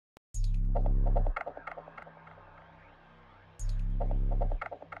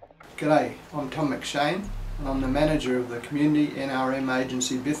G'day, I'm Tom McShane and I'm the manager of the Community NRM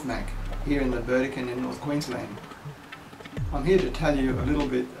agency BBIFMAC here in the Burdekin in North Queensland. I'm here to tell you a little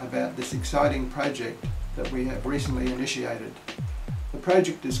bit about this exciting project that we have recently initiated. The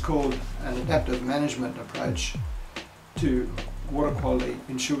project is called an adaptive management approach to water quality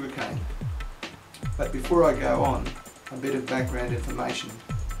in sugarcane. But before I go on, a bit of background information.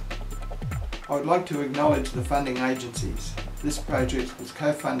 I would like to acknowledge the funding agencies. This project was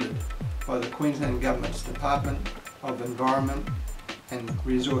co-funded by the Queensland Government's Department of Environment and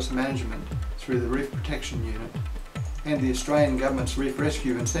Resource Management through the Reef Protection Unit and the Australian Government's Reef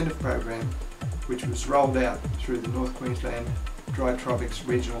Rescue Incentive Program, which was rolled out through the North Queensland Dry Tropics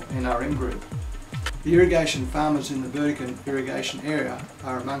Regional NRM Group. The irrigation farmers in the Burdekin Irrigation Area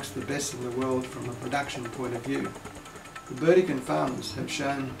are amongst the best in the world from a production point of view. The Burdekin farmers have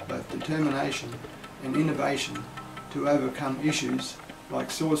shown both determination and innovation to overcome issues like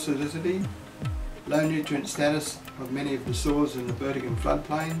soil salinity, low nutrient status of many of the soils in the Burdekin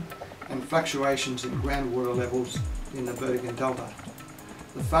floodplain, and fluctuations in groundwater levels in the Burdekin Delta.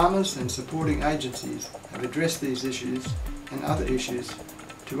 The farmers and supporting agencies have addressed these issues and other issues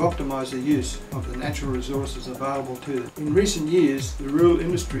to optimise the use of the natural resources available to them. In recent years, the rural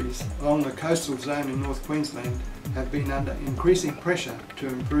industries along the coastal zone in North Queensland have been under increasing pressure to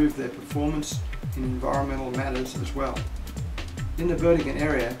improve their performance in environmental matters as well. In the Burdekin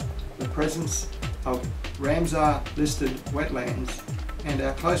area, the presence of Ramsar-listed wetlands and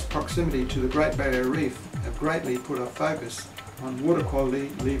our close proximity to the Great Barrier Reef have greatly put a focus on water quality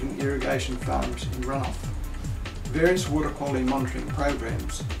leaving irrigation farms in runoff. Various water quality monitoring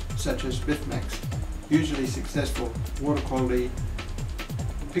programs, such as BBIFMAC's hugely successful water quality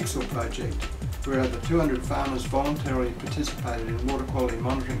pixel project, where over 200 farmers voluntarily participated in water quality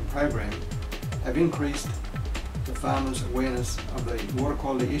monitoring program, have increased the farmers' awareness of the water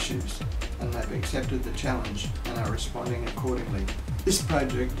quality issues, and they've accepted the challenge and are responding accordingly. This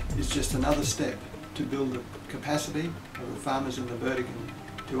project is just another step to build the capacity of the farmers in the Burdekin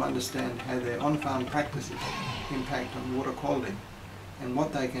to understand how their on-farm practices impact on water quality and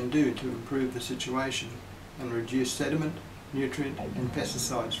what they can do to improve the situation and reduce sediment, nutrient and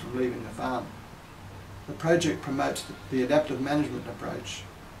pesticides from leaving the farm. The project promotes the adaptive management approach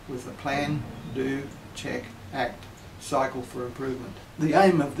with a plan, do, check, act cycle for improvement. The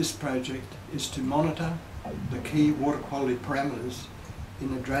aim of this project is to monitor the key water quality parameters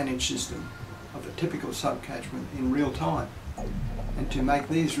in the drainage system of a typical sub-catchment in real time, and to make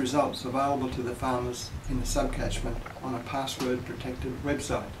these results available to the farmers in the sub-catchment on a password-protected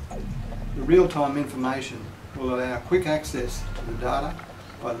website. The real-time information will allow quick access to the data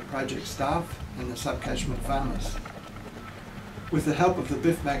by the project staff and the sub-catchment farmers. With the help of the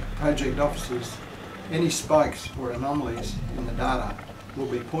BBIFMAC project officers, any spikes or anomalies in the data will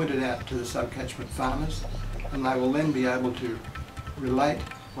be pointed out to the sub-catchment farmers, and they will then be able to relate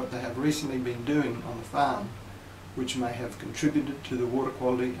what they have recently been doing on the farm, which may have contributed to the water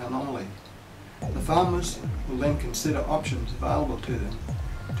quality anomaly. The farmers will then consider options available to them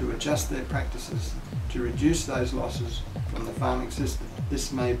to adjust their practices to reduce those losses from the farming system.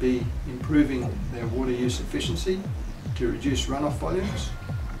 This may be improving their water use efficiency to reduce runoff volumes,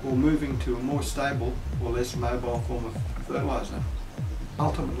 or moving to a more stable or less mobile form of fertiliser.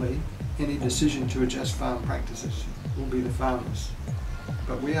 Ultimately, any decision to adjust farm practices will be the farmers.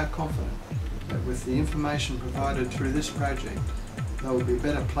 But we are confident that with the information provided through this project, they will be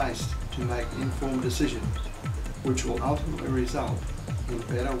better placed to make informed decisions, which will ultimately result in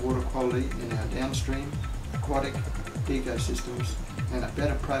better water quality in our downstream aquatic ecosystems and a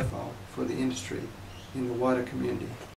better profile for the industry in the wider community.